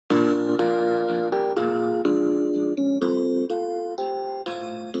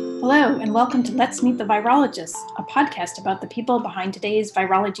Hello, and welcome to Let's Meet the Virologists, a podcast about the people behind today's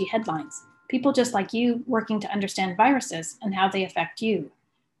virology headlines. People just like you working to understand viruses and how they affect you.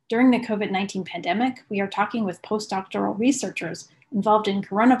 During the COVID-19 pandemic, we are talking with postdoctoral researchers involved in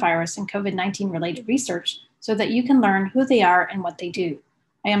coronavirus and COVID-19 related research so that you can learn who they are and what they do.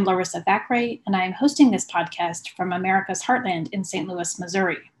 I am Larissa Thackeray, and I am hosting this podcast from America's Heartland in St. Louis,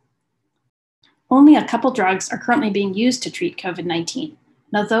 Missouri. Only a couple drugs are currently being used to treat COVID-19.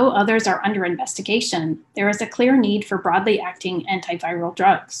 And although others are under investigation, there is a clear need for broadly acting antiviral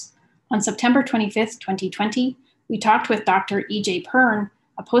drugs. On September 25th, 2020, we talked with Dr. E.J. Pern,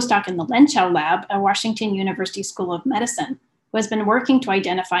 a postdoc in the Lenschow Lab at Washington University School of Medicine, who has been working to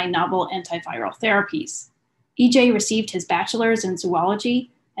identify novel antiviral therapies. E.J. received his bachelor's in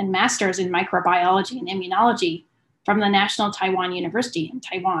zoology and master's in microbiology and immunology from the National Taiwan University in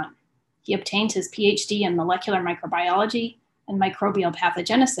Taiwan. He obtained his PhD in molecular microbiology and microbial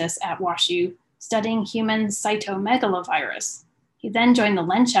pathogenesis at WashU, studying human cytomegalovirus. He then joined the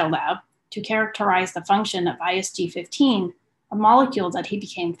Lenschow Lab to characterize the function of ISG15, a molecule that he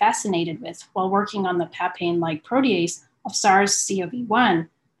became fascinated with while working on the papain-like protease of SARS-CoV-1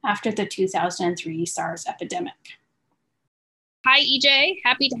 after the 2003 SARS epidemic. Hi, EJ.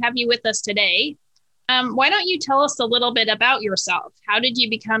 Happy to have you with us today. Why don't you tell us a little bit about yourself? How did you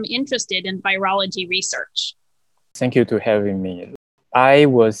become interested in virology research? Thank you for having me. I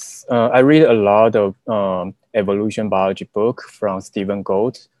read a lot of evolution biology book from Stephen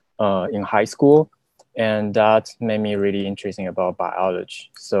Gould in high school, and that made me really interested about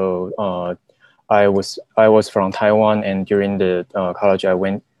biology. So I was from Taiwan, and during the college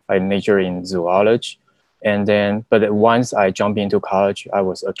I majored in zoology, but once I jumped into college, I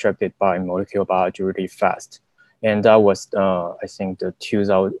was attracted by molecular biology really fast, and that was I think the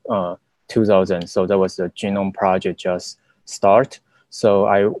 2000. So that was the genome project just start. So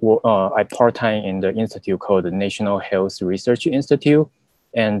I part-time in the institute called the National Health Research Institute.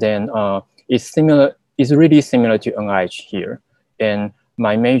 And then it's really similar to NIH here. And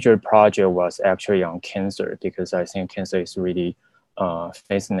my major project was actually on cancer, because I think cancer is really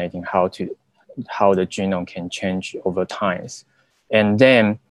fascinating how the genome can change over times. And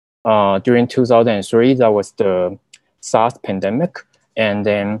then during 2003, that was the SARS pandemic. And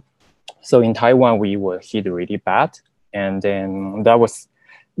then so in Taiwan, we were hit really bad. And then that was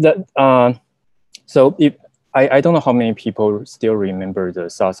that. So I don't know how many people still remember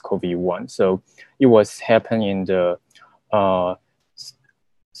the SARS-CoV-1. So it was happening in the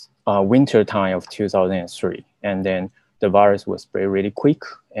winter time of 2003. And then the virus was spread really quick.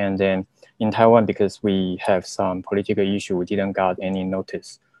 And then in Taiwan, because we have some political issue, we didn't got any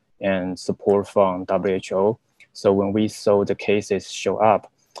notice and support from WHO. So when we saw the cases show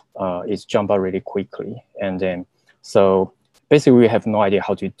up, it's jumped up really quickly. And then, so basically we have no idea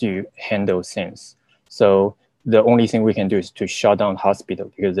how to handle things. So the only thing we can do is to shut down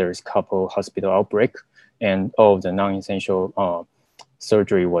hospital, because there is a couple hospital outbreak and all of the non-essential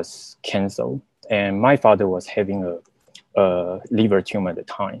surgery was canceled. And my father was having a liver tumor at the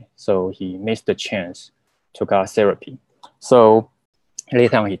time. So he missed the chance to get therapy. So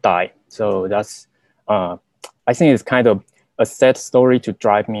later on he died. So that's, I think it's kind of a sad story to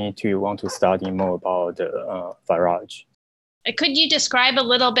drive me to want to study more about virology. Could you describe a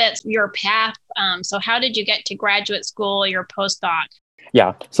little bit your path? So how did you get to graduate school, your postdoc?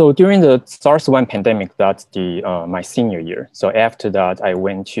 Yeah, so during the SARS-1 pandemic, that's my senior year. So after that, I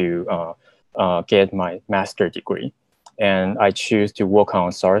went to get my master's degree. And I choose to work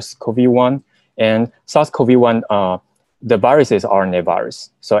on SARS-CoV-1. And SARS-CoV-1, the virus is RNA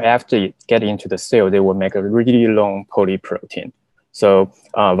virus. So after it get into the cell, they will make a really long polyprotein. So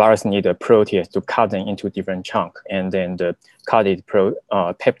virus need a protease to cut them into different chunks, and then the cutted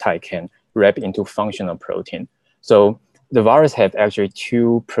peptide can wrap into functional protein. So the virus have actually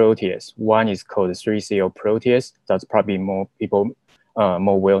two proteases. One is called the 3CL protease. That's probably more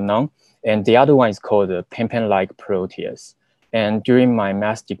well known. And the other one is called the papain-like protease. And during my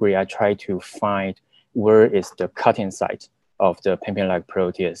master's degree, I tried to find where is the cutting site of the papain-like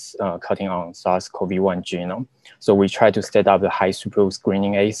protease cutting on SARS-CoV-1 genome. So we try to set up the high throughput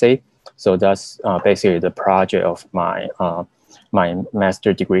screening assay. So that's basically the project of my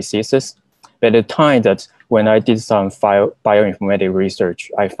master's degree thesis. At the time that when I did some bioinformatics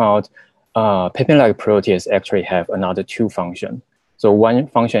research, I found papain-like protease actually have another two functions. So one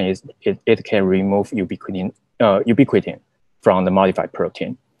function is it can remove ubiquitin from the modified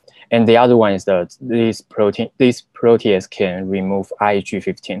protein. And the other one is that this protease can remove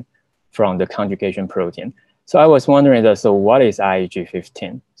IgG15 from the conjugation protein. So I was wondering that, so what is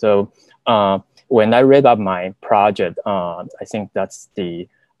IgG15? So when I read up my project, I think that's the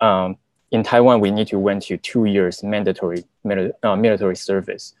in Taiwan, we need to went to 2 years mandatory military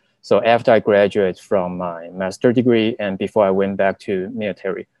service. So after I graduated from my master's degree and before I went back to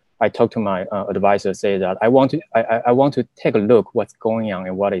military, I talked to my advisor, say that I want to take a look what's going on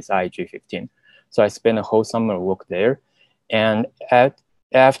and what is IAG 15. So I spent a whole summer work there. And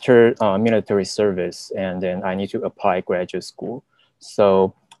after military service, and then I need to apply graduate school.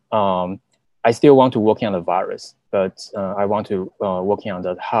 So I still want to work on the virus, but I want to working on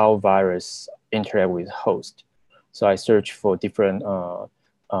how virus interact with host. So I search for different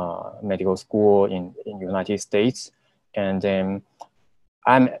medical school in United States, and then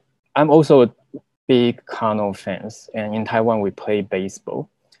I'm also a big Kano fans, and in Taiwan we play baseball.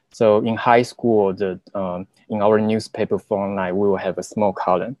 So in high school, in our newspaper phone line, we will have a small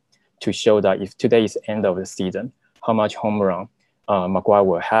column to show that if today is end of the season, how much home run McGwire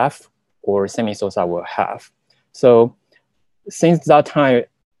will have or Sammy Sosa will have. So since that time,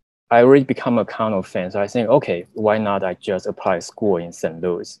 I already become a Kano fan. So I think, okay, why not I just apply school in St.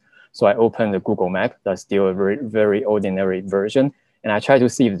 Louis? So I opened the Google Map. That's still a very, very ordinary version. And I try to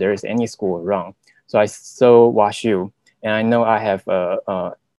see if there is any school around. So I saw WashU, and I know I have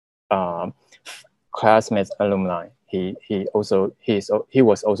a classmates alumni. He was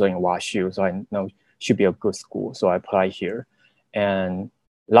also in WashU, so I know should be a good school. So I applied here, and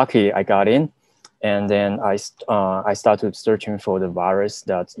luckily I got in. And then I started searching for the virus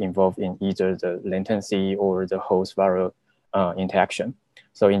that's involved in either the latency or the host viral interaction.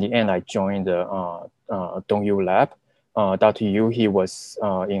 So in the end, I joined the Dongyu lab. Dr. Yu, he was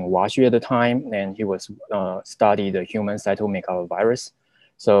in WashU at the time, and he was studying the human cytomegalovirus.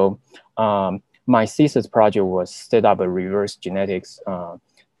 So my thesis project was set up a reverse genetics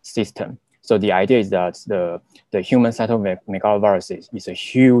system. So the idea is that the human cytomegalovirus is a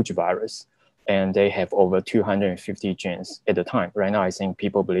huge virus, and they have over 250 genes at the time. Right now, I think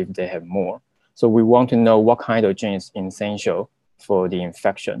people believe they have more. So we want to know what kind of genes is essential for the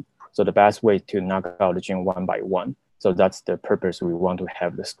infection. So the best way to knock out the gene one by one. So that's the purpose we want to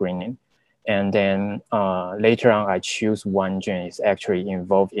have the screening. And then later on, I choose one gene is actually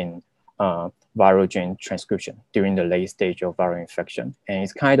involved in viral gene transcription during the late stage of viral infection. And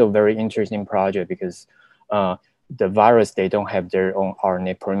it's kind of very interesting project because the virus, they don't have their own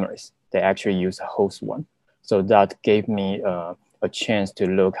RNA polymerase. They actually use a host one. So that gave me a chance to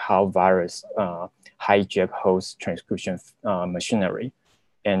look how virus hijack host transcription machinery.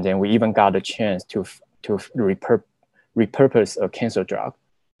 And then we even got a chance to repurpose a cancer drug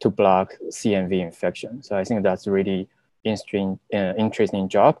to block CMV infection. So I think that's really interesting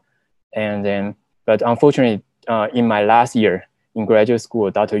job. And then, but unfortunately, in my last year in graduate school,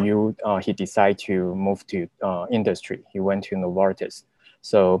 Dr. Yu, he decided to move to industry. He went to Novartis.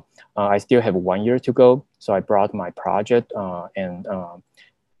 So I still have 1 year to go. So I brought my project and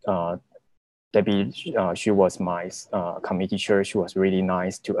Debbie, she was my committee chair. She was really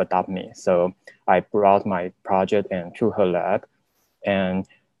nice to adopt me. So I brought my project and to her lab. And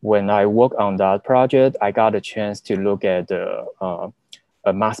when I worked on that project, I got a chance to look at the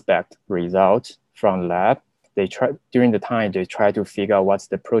mass spec result from lab. During the time, they tried to figure out what's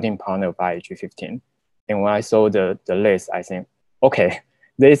the protein partner of IAG15. And when I saw the list, I think, okay,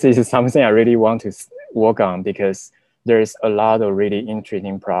 this is something I really want to work on because there's a lot of really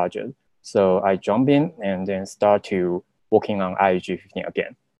interesting projects. So I jump in and then start to working on IAG15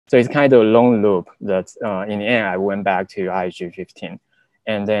 again. So it's kind of a long loop that in the end, I went back to IAG15.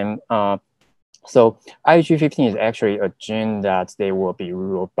 And then, so IAG15 is actually a gene that they will be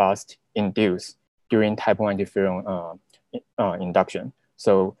robust induced during type 1 interferon induction.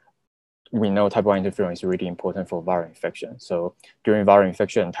 So we know type 1 interferon is really important for viral infection. So during viral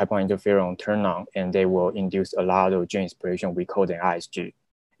infection, type 1 interferon turn on and they will induce a lot of gene expression we call the ISG.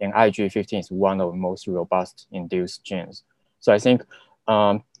 And IAG15 is one of the most robust induced genes. So I think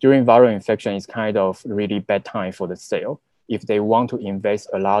during viral infection, it's kind of really bad time for the cell. If they want to invest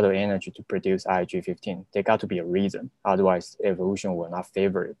a lot of energy to produce IAG15, there got to be a reason. Otherwise, evolution will not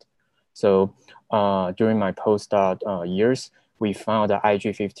favor it. So during my postdoc years, we found that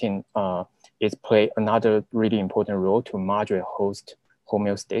IAG15 is play another really important role to moderate host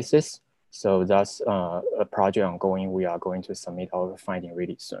homeostasis. So that's a project ongoing. We are going to submit our finding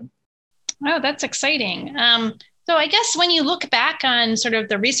really soon. Oh, that's exciting. So I guess when you look back on sort of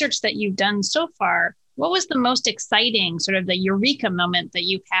the research that you've done so far, what was the most exciting sort of the eureka moment that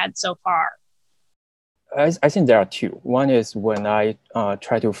you've had so far? I think there are two. One is when I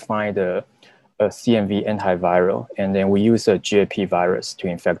try to find a CMV antiviral, and then we use a GAP virus to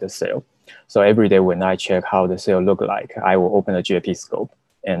infect the cell. So every day when I check how the cell look like, I will open a GAP scope,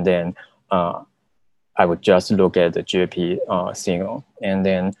 and then I I would just look at the GFP signal. And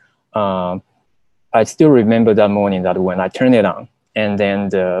then I still remember that morning that when I turned it on, and then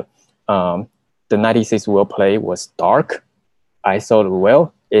the 96 well plate was dark, I thought,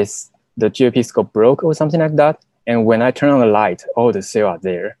 well, is the GFP scope broke or something like that? And when I turn on the light, all the cells are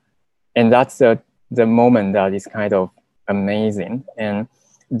there. And that's the moment that is kind of amazing. And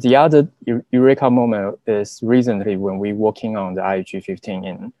the other eureka moment is recently when we're working on the IHG15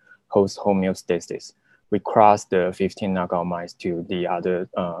 in host homeostasis. We crossed the 15 knockout mice to the other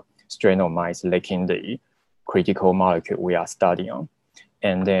strain of mice lacking the critical molecule we are studying on.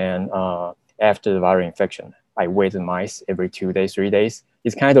 And then after the viral infection, I weigh the mice every 2 days, 3 days.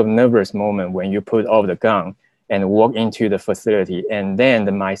 It's kind of nervous moment when you put off the gun and walk into the facility and then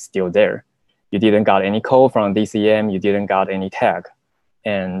the mice still there. You didn't got any call from DCM, you didn't got any tag.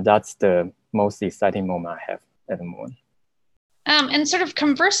 And that's the most exciting moment I have at the moment. And sort of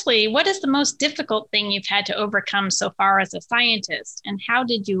conversely, what is the most difficult thing you've had to overcome so far as a scientist, and how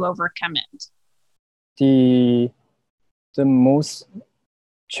did you overcome it? The most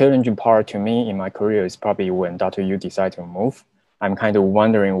challenging part to me in my career is probably when Dr. Yu decided to move. I'm kind of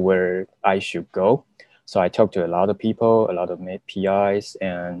wondering where I should go. So I talked to a lot of people, a lot of PIs,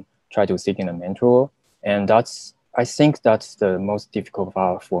 and try to seek in a mentor. And I think that's the most difficult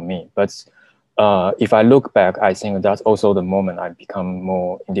part for me. But if I look back, I think that's also the moment I become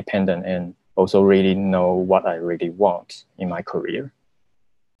more independent and also really know what I really want in my career.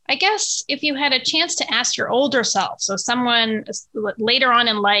 I guess if you had a chance to ask your older self, so someone later on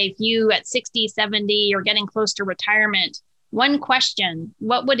in life, you at 60, 70, or getting close to retirement, one question,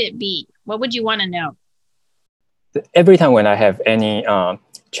 what would it be? What would you want to know? Every time when I have any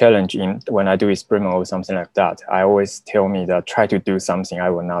challenge when I do experiment or something like that, I always tell me that try to do something I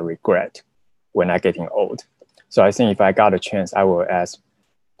will not regret when I'm getting old. So I think if I got a chance, I will ask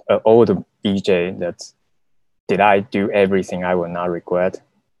an old BJ that, did I do everything I will not regret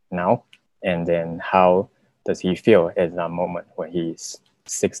now? And then how does he feel at that moment when he's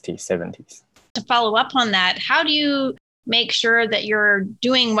 60s, 70s? To follow up on that, how do you make sure that you're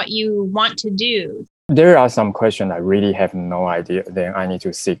doing what you want to do? There are some questions I really have no idea. Then I need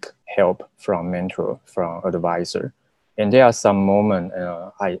to seek help from mentor, from advisor. And there are some moments,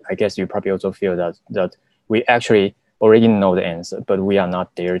 I guess you probably also feel that we actually already know the answer, but we are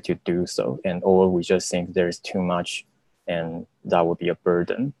not there to do so. Or we just think there's too much and that would be a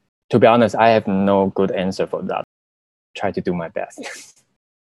burden. To be honest, I have no good answer for that. Try to do my best.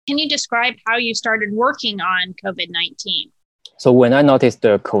 Can you describe how you started working on COVID-19? So when I noticed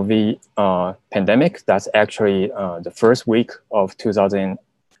the COVID pandemic, that's actually the first week of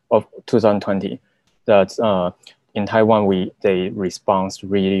 2020. That's in Taiwan, they respond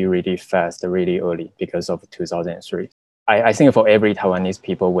really, really fast, really early because of 2003. I think for every Taiwanese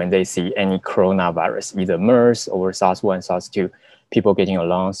people, when they see any coronavirus, either MERS or SARS-1, SARS-2, people getting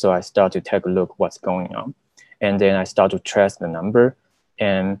along. So I start to take a look what's going on. And then I start to trace the number.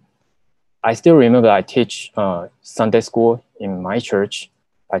 And I still remember I teach Sunday school in my church.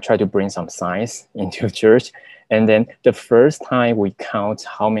 I try to bring some science into church. And then the first time we count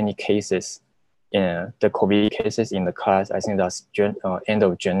how many cases, the COVID cases in the class, I think that's end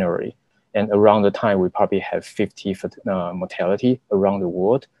of January. And around the time, we probably have 50 mortality around the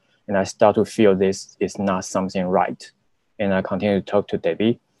world. And I start to feel this is not something right. And I continue to talk to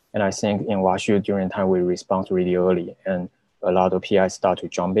Debbie. And I think in WashU during the time, we respond really early. And a lot of PIs start to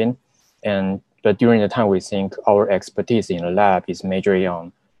jump in. But during the time, we think our expertise in the lab is majorly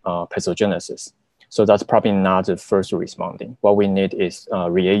on pathogenesis. So that's probably not the first responding. What we need is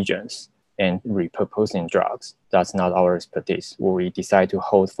reagents and repurposing drugs. That's not our expertise. We decide to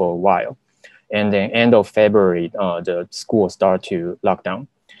hold for a while. And then end of February, the school started to lock down.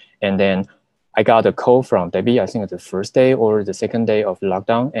 And then I got a call from Debbie, I think the first day or the second day of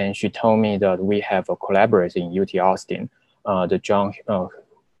lockdown. And she told me that we have a collaborator in UT Austin, the John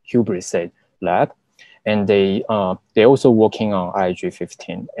Hubris lab. And they also working on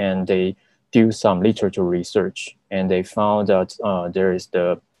IHG15. And they do some literature research. And they found that there is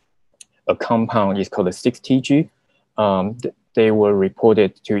a compound is called the 6TG. They were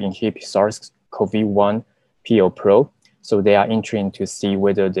reported to inhibit SARS-CoV-1 PO-Pro. So they are interested to see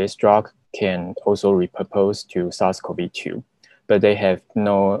whether this drug can also repurpose to SARS-CoV-2. But they have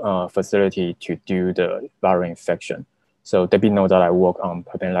no facility to do the viral infection. So Debbie knows that I work on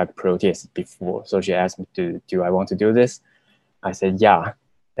protein-like protease before. So she asked me, do I want to do this? I said, yeah.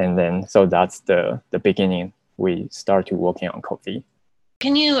 And then, so that's the beginning. We started working on COVID.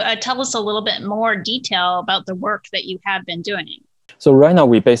 Can you tell us a little bit more detail about the work that you have been doing? So right now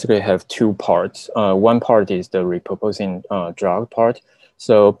we basically have two parts. One part is the repurposing drug part.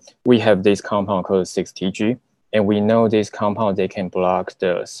 So we have this compound called 6-TG, and we know this compound, they can block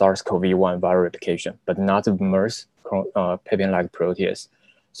the SARS-CoV-1 viral replication, but not the MERS papain-like protease.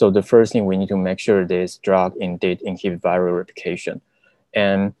 So the first thing we need to make sure this drug indeed inhibit viral replication.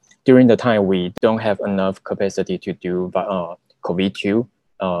 And during the time we don't have enough capacity to do COVID-2,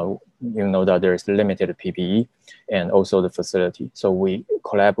 you know that there's limited PPE and also the facility. So we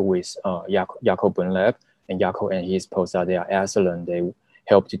collab with Jakob Lab, and Jakob and his postdoc, they are excellent. They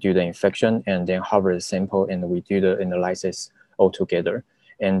help to do the infection and then harvest the sample, and we do the analysis all together.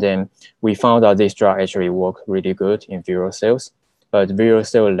 And then we found out this drug actually worked really good in viral cells, but viral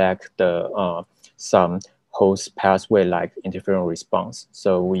cell lack the some host pathway like interferon response.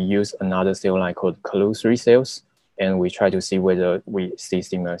 So we use another cell line called CLU3 cells, and we try to see whether we see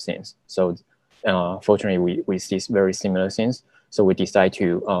similar things. So fortunately, we see very similar things. So we decide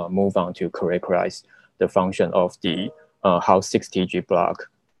to move on to characterize the function of the how 6-TG block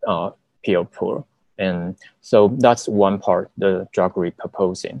PL-PUR. And so that's one part, the drug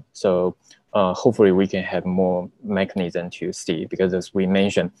repurposing. So hopefully we can have more mechanism to see, because as we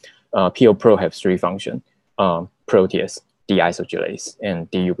mentioned, PL-PUR have three functions, protease, deisogenase, and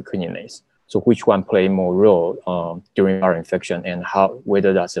deubiquitinase. So which one play more role during our infection, and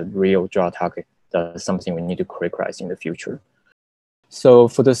whether that's a real drug target, that's something we need to characterize in the future. So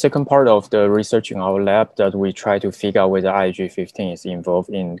for the second part of the research in our lab, that we try to figure out whether IgG15 is involved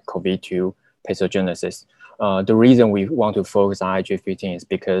in COVID-2 pathogenesis. The reason we want to focus on IgG15 is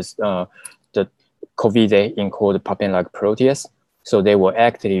because the COVID, they encode papain-like protease, so they will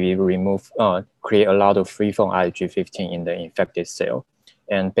actively create a lot of free-form IgG15 in the infected cell.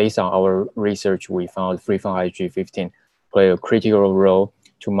 And based on our research, we found free-form IgG15 play a critical role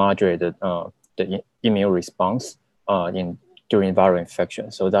to moderate the immune response during viral infection.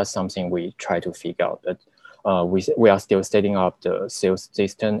 So that's something we try to figure out. But we are still setting up the cell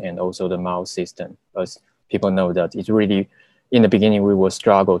system and also the mouse system. As people know that it's really, in the beginning, we will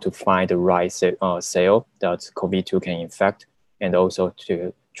struggle to find the right cell that COVID-2 can infect, and also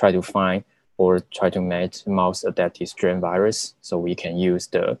to try to find or try to match mouse adaptive strain virus, so we can use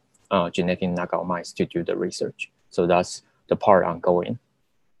the genetic knockout mice to do the research. So that's the part ongoing.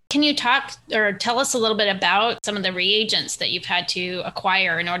 Can you talk or tell us a little bit about some of the reagents that you've had to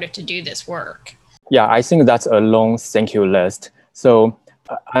acquire in order to do this work? Yeah, I think that's a long thank you list. So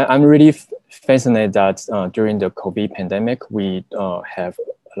I'm really fascinated that during the COVID pandemic, we have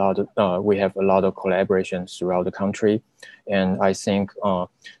a lot of collaborations throughout the country. And I think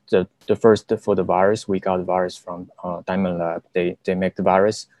the first for the virus, we got the virus from Diamond Lab. They make the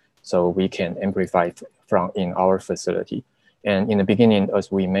virus so we can amplify from in our facility. And in the beginning,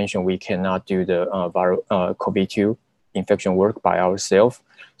 as we mentioned, we cannot do the COVID-2 infection work by ourselves.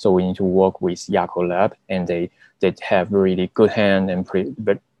 So we need to work with Jakob Lab, and they have really good hand and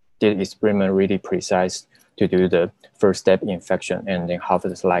did experiment really precise to do the first step infection and then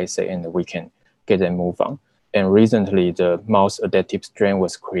harvest lysate, and we can get them move on. And recently, the mouse adaptive strain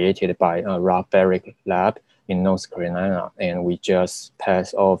was created by Rob Barrick Lab in North Carolina, and we just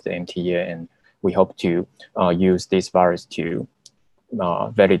passed all of the MTA, and we hope to use this virus to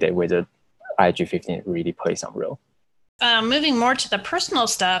validate whether IgG15 really plays some role. Moving more to the personal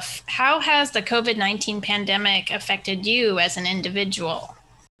stuff, how has the COVID-19 pandemic affected you as an individual?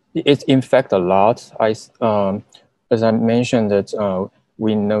 It infects a lot. As I mentioned, that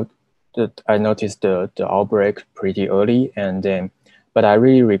I noticed the outbreak pretty early, and then, but I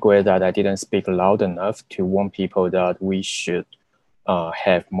really regret that I didn't speak loud enough to warn people that we should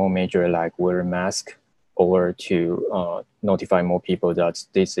have more measure like wear a mask, or to notify more people that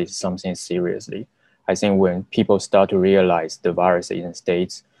this is something seriously. I think when people start to realize the virus in the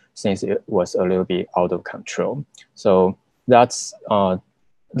States, since it was a little bit out of control. So that's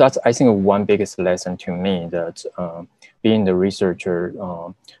I think one biggest lesson to me, that being the researcher,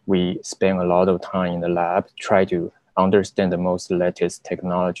 we spend a lot of time in the lab, try to understand the most latest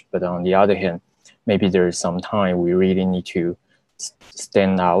technology. But on the other hand, maybe there is some time we really need to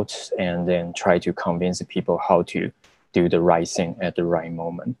stand out and then try to convince people how to do the right thing at the right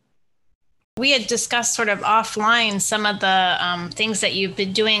moment. We had discussed sort of offline some of the things that you've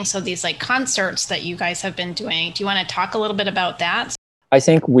been doing. So these like concerts that you guys have been doing. Do you want to talk a little bit about that? I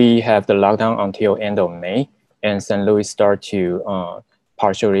think we have the lockdown until end of May, and St. Louis start to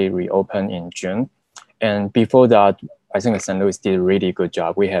partially reopen in June. And before that, I think St. Louis did a really good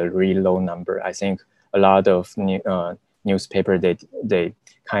job. We had a really low number. I think a lot of newspaper, they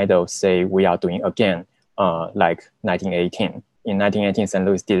kind of say we are doing again like 1918. In 1918, St.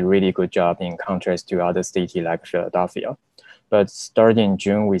 Louis did a really good job in contrast to other cities like Philadelphia. But starting in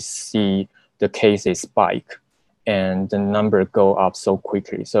June, we see the cases spike. and the number go up so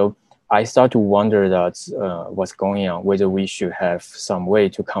quickly. So I start to wonder that what's going on, whether we should have some way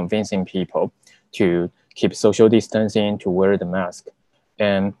to convincing people to keep social distancing, to wear the mask.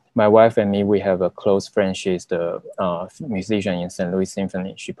 And my wife and me, we have a close friend. She's the musician in St. Louis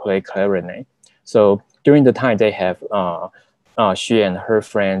Symphony. She played clarinet. So during the time they have, she and her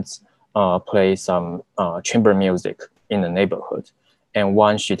friends play some chamber music in the neighborhood. And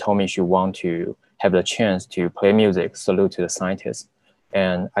once she told me she want to have the chance to play music, salute to the scientists.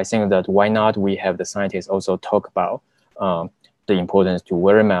 And I think that why not we have the scientists also talk about the importance to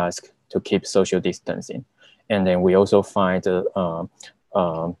wear a mask to keep social distancing. And then we also find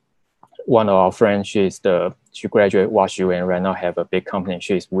one of our friends, she graduated WashU and right now have a big company.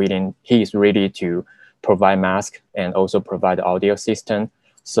 He is ready to provide mask and also provide audio system.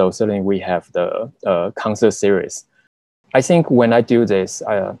 So certainly we have the concert series. I think when I do this,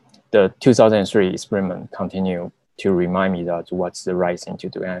 the 2003 experiment continue to remind me that what's the right thing to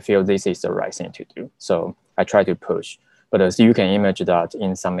do. And I feel this is the right thing to do. So I try to push. But as you can imagine that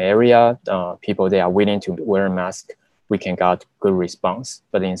in some area, people, they are willing to wear a mask, we can get good response.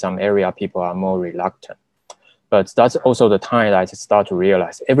 But in some area, people are more reluctant. But that's also the time that I start to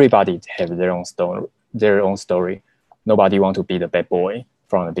realize everybody have their own story. Nobody want to be the bad boy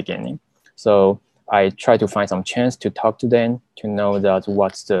from the beginning. So I try to find some chance to talk to them, to know that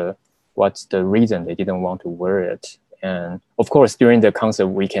what's the reason they didn't want to wear it. And of course, during the concert,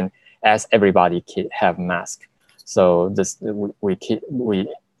 we can ask everybody to have mask. So we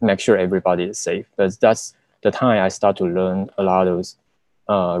make sure everybody is safe. But that's the time I start to learn a lot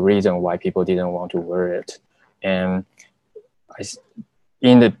of reason why people didn't want to wear it. And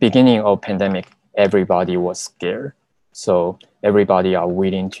in the beginning of pandemic, everybody was scared. So everybody are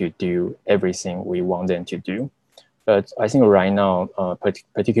willing to do everything we want them to do. But I think right now,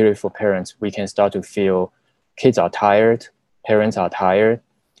 particularly for parents, we can start to feel kids are tired, parents are tired,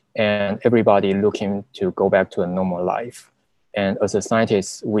 and everybody looking to go back to a normal life. And as a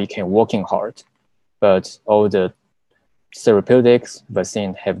scientist, we can working hard, but all the therapeutics,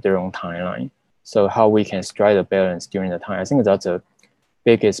 vaccine have their own timeline. So how we can strike a balance during the time, I think that's the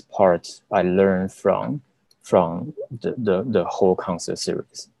biggest part I learned from the whole concert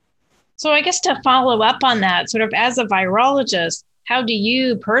series. So I guess to follow up on that, sort of as a virologist, how do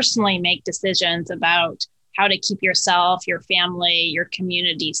you personally make decisions about how to keep yourself, your family, your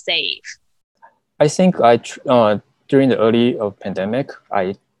community safe? I think during the early of pandemic,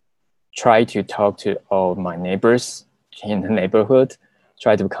 I try to talk to all my neighbors in the neighborhood,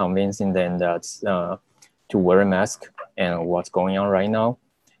 try to convincing them that to wear a mask and what's going on right now.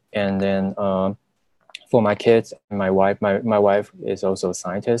 And then for my kids, my wife is also a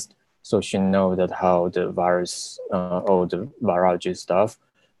scientist, so she knows that how the virus or the virology stuff.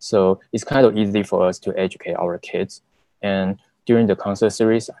 So it's kind of easy for us to educate our kids. And during the concert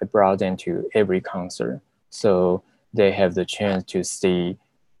series, I brought them to every concert, so they have the chance to see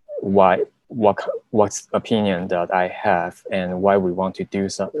what's opinion that I have and why we want to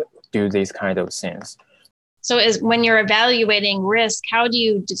do these kind of things. So when you're evaluating risk, how do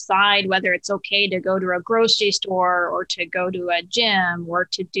you decide whether it's okay to go to a grocery store or to go to a gym or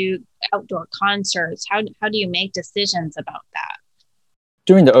to do outdoor concerts? How do you make decisions about that?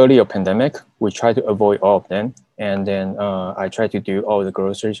 During the earlier pandemic, we try to avoid all of them. And then I try to do all the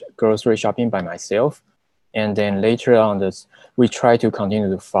grocery shopping by myself. And then later on, we try to continue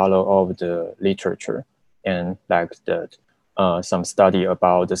to follow all of the literature and like some study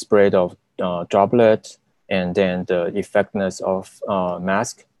about the spread of droplets, and then the effectiveness of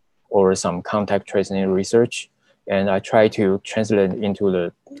mask or some contact tracing research. And I try to translate into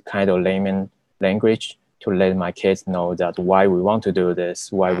the kind of layman language to let my kids know that why we want to do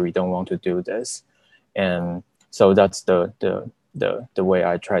this, why we don't want to do this. And so that's the way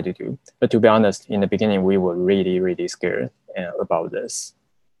I try to do. But to be honest, in the beginning, we were really, really scared about this.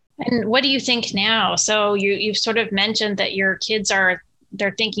 And what do you think now? So you've sort of mentioned that your kids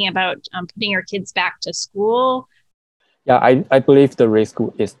they're thinking about putting your kids back to school. Yeah, I believe the risk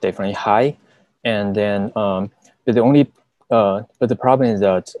is definitely high. And then, but the problem is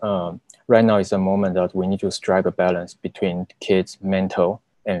that right now is a moment that we need to strike a balance between kids' mental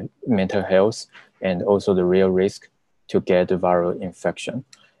health and also the real risk to get the viral infection.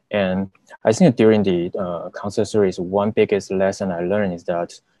 And I think during the concert series, one biggest lesson I learned is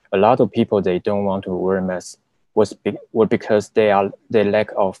that a lot of people, they don't want to wear masks were because they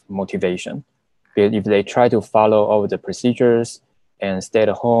lack of motivation. If they try to follow all the procedures and stay at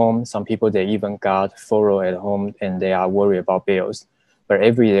home, some people, they even got furlough at home and they are worried about bills. But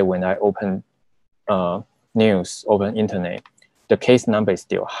every day when I open news, open internet, the case number is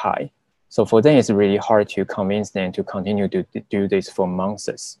still high. So for them, it's really hard to convince them to continue to do this for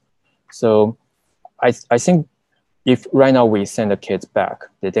months. So I think if right now we send the kids back,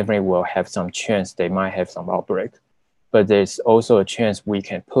 they definitely will have some chance they might have some outbreak. But there's also a chance we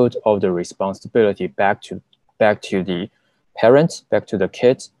can put all the responsibility back to the parents, back to the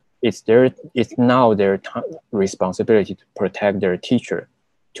kids. It's now their responsibility to protect their teacher,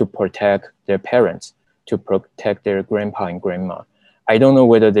 to protect their parents, to protect their grandpa and grandma. I don't know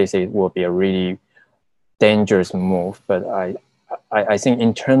whether this will be a really dangerous move, but I think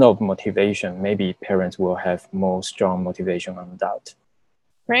in terms of motivation, maybe parents will have more strong motivation on that.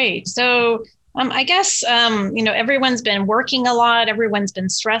 Great. So I guess, everyone's been working a lot. Everyone's been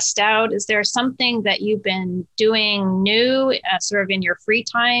stressed out. Is there something that you've been doing new sort of in your free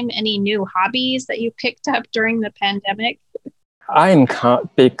time? Any new hobbies that you picked up during the pandemic? I'm a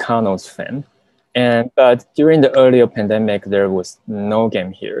big Cardinals fan. But during the earlier pandemic, there was no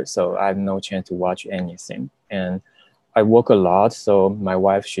game here. So I have no chance to watch anything. And I work a lot. So my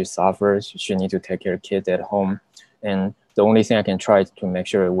wife, she suffers. She needs to take care of kids at home. And the only thing I can try to make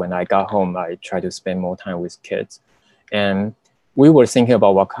sure when I got home, I try to spend more time with kids. And we were thinking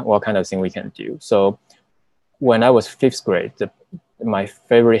about what kind of thing we can do. So when I was 5th grade, my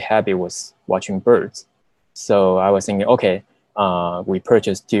favorite hobby was watching birds. So I was thinking, okay, we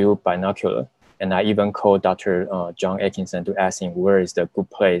purchased 2 binoculars. And I even called Dr. John Atkinson to ask him where is the good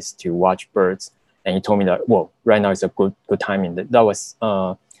place to watch birds. And he told me that, well, right now is a good timing. That was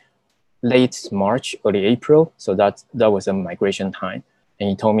late March, early April. So that was a migration time. And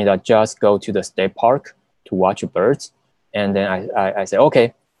he told me that just go to the state park to watch birds. And then I said,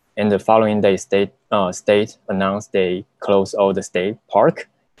 okay. And the following day, state announced they closed all the state park.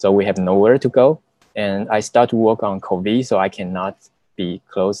 So we have nowhere to go. And I start to work on COVID, so I cannot be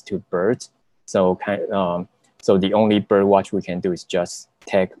close to birds. So so the only bird watch we can do is just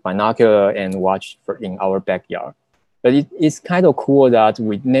take binocular and watch in our backyard. But it's kind of cool that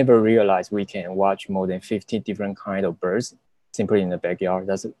we never realized we can watch more than 50 different kinds of birds simply in the backyard.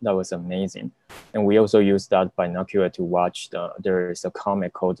 That was amazing. And we also use that binocular to watch there is a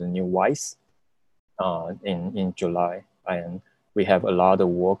comet called The New Vice in July. And we have a lot of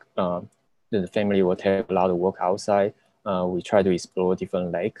work. The family will take a lot of work outside. We try to explore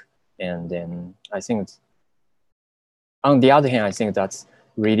different lakes. And then I think, on the other hand, I think that's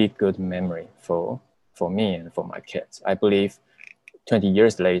really good memory for me and for my kids. I believe 20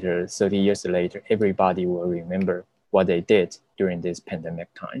 years later, 30 years later, everybody will remember what they did during this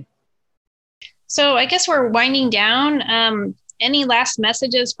pandemic time. So I guess we're winding down. Any last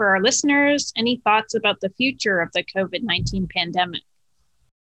messages for our listeners? Any thoughts about the future of the COVID-19 pandemic?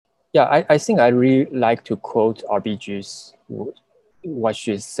 Yeah, I think I really like to quote RBG's what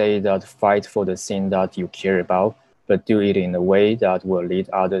she say that fight for the thing that you care about, but do it in a way that will lead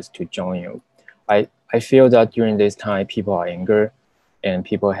others to join you. I feel that during this time, people are angry and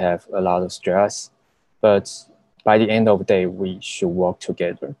people have a lot of stress, but by the end of the day, we should work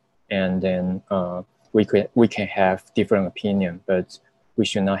together. And then we can have different opinion, but we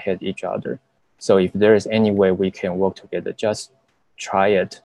should not hate each other. So if there is any way we can work together, just try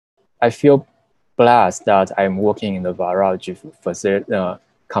it. I feel blessed that I'm working in the virology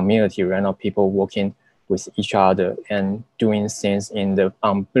community right now, people working with each other and doing things in the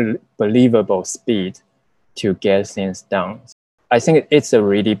unbelievable speed to get things done. I think it's a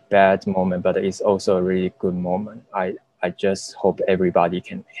really bad moment, but it's also a really good moment. I just hope everybody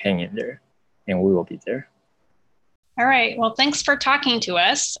can hang in there and we will be there. All right. Well, thanks for talking to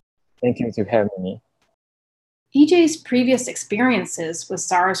us. Thank you for having me. EJ's previous experiences with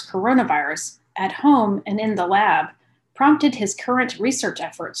SARS coronavirus at home and in the lab prompted his current research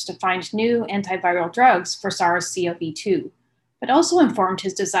efforts to find new antiviral drugs for SARS-CoV-2, but also informed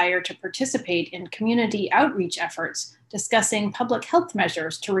his desire to participate in community outreach efforts discussing public health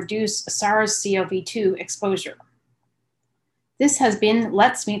measures to reduce SARS-CoV-2 exposure. This has been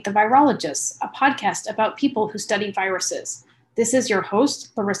Let's Meet the Virologists, a podcast about people who study viruses. This is your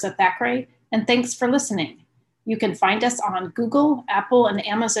host, Larissa Thackeray, and thanks for listening. You can find us on Google, Apple, and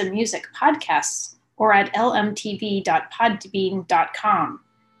Amazon Music podcasts or at lmtv.podbean.com.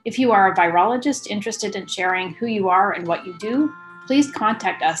 If you are a virologist interested in sharing who you are and what you do, please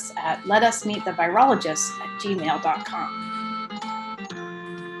contact us at letusmeetthevirologists@gmail.com.